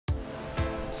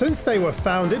Since they were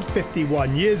founded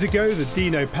 51 years ago, the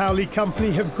Dino Paoli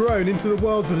company have grown into the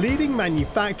world's leading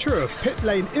manufacturer of pit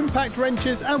lane impact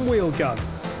wrenches and wheel guns.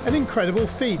 An incredible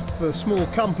feat for the small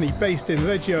company based in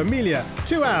Reggio Emilia,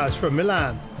 2 hours from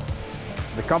Milan.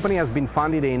 The company has been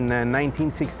founded in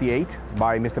 1968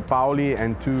 by Mr. Paoli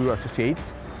and 2 associates.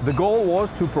 The goal was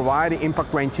to provide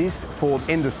impact wrenches for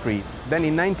industry. Then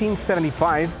in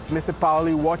 1975, Mr.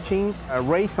 Paoli, watching a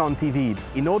race on TV,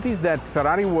 he noticed that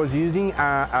Ferrari was using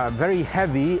a very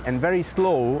heavy and very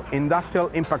slow industrial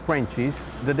impact wrenches.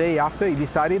 The day after, he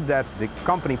decided that the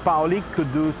company Paoli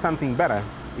could do something better.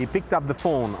 He picked up the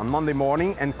phone on Monday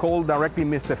morning and called directly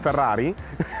Mr. Ferrari,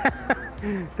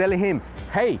 telling him,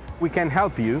 hey, we can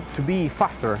help you to be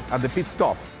faster at the pit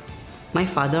stop. My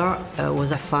father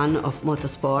was a fan of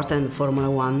motorsport and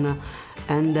Formula 1,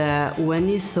 and when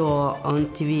he saw on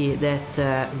TV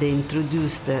that they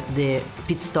introduced the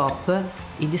pit stop,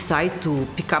 he decided to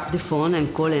pick up the phone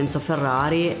and call Enzo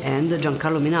Ferrari and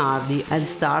Giancarlo Minardi and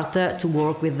start to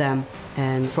work with them.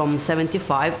 And from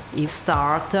 '75, he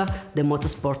started the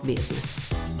motorsport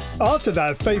business. After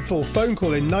that fateful phone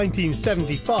call in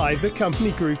 1975, the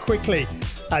company grew quickly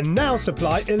and now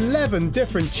supply 11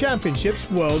 different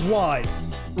championships worldwide.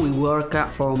 We work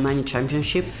for many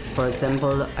championships, for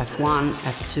example F1,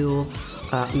 F2,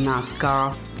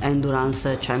 Nascar, Endurance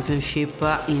Championship,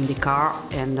 IndyCar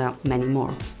and many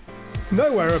more.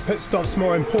 Nowhere are pit stops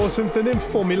more important than in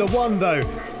Formula 1 though.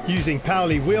 Using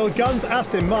Paoli wheel guns,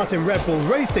 Aston Martin Red Bull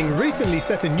Racing recently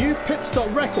set a new pit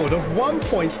stop record of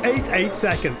 1.88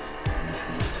 seconds.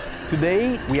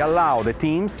 Today, we allow the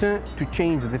teams to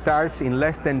change the tires in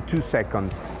less than 2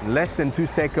 seconds. Less than 2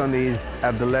 seconds is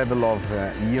at the level of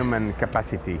human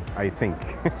capacity, I think.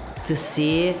 To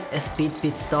see a speed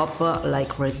pit stop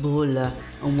like Red Bull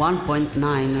on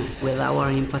 1.9 with our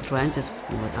impact wrenches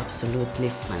was absolutely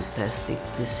fantastic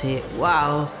to see.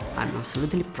 Wow, I'm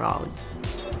absolutely proud.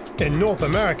 In North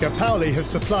America, Paoli have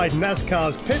supplied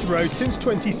Nascar's pit road since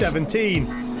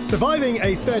 2017. Surviving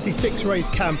a 36-race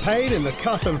campaign in the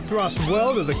cut and thrust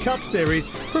world of the Cup Series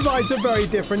provides a very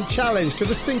different challenge to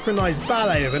the synchronized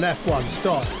ballet of an F1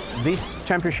 stop. This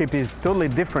championship is totally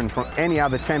different from any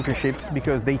other championships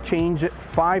because they change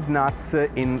 5 nuts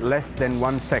in less than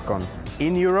 1 second.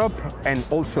 In Europe and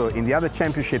also in the other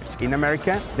championships in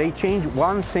America, they change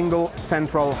 1 single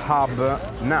central hub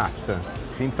nut.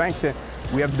 In fact,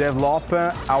 we have developed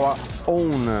our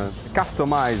own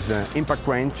customized impact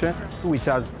wrench, which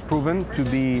has proven to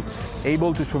be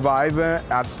able to survive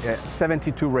at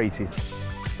 72 races.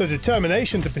 The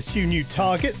determination to pursue new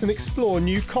targets and explore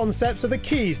new concepts are the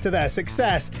keys to their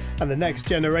success, and the next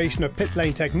generation of pit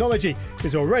lane technology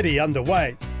is already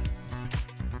underway.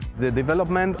 The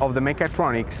development of the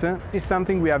mechatronics is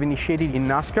something we have initiated in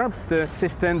Nascar. The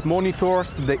system monitors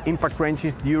the impact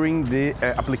wrenches during the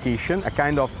application, a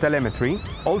kind of telemetry.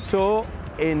 Also,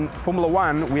 in Formula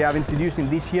 1, we have introduced in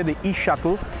this year the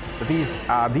e-shuttle. That is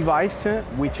a device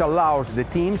which allows the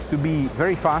teams to be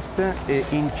very fast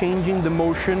in changing the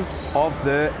motion of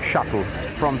the shuttle,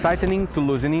 from tightening to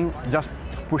loosening, just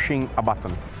pushing a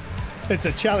button. It's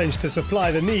a challenge to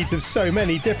supply the needs of so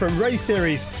many different race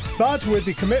series, but with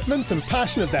the commitment and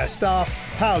passion of their staff,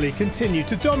 Paoli continue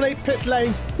to dominate pit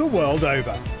lanes the world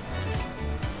over.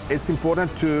 It's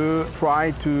important to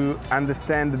try to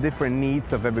understand the different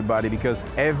needs of everybody because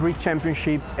every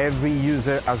championship, every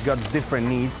user has got different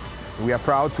needs. We are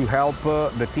proud to help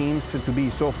the teams to be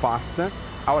so fast.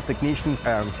 Our technicians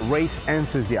are race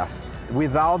enthusiasts.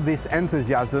 Without this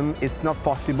enthusiasm, it's not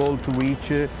possible to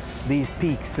reach these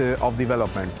peaks of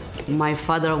development. My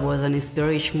father was an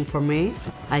inspiration for me.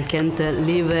 I can't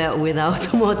live without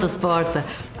motorsport.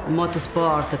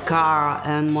 Motorsport, car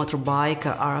and motorbike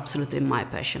are absolutely my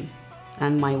passion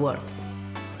and my world.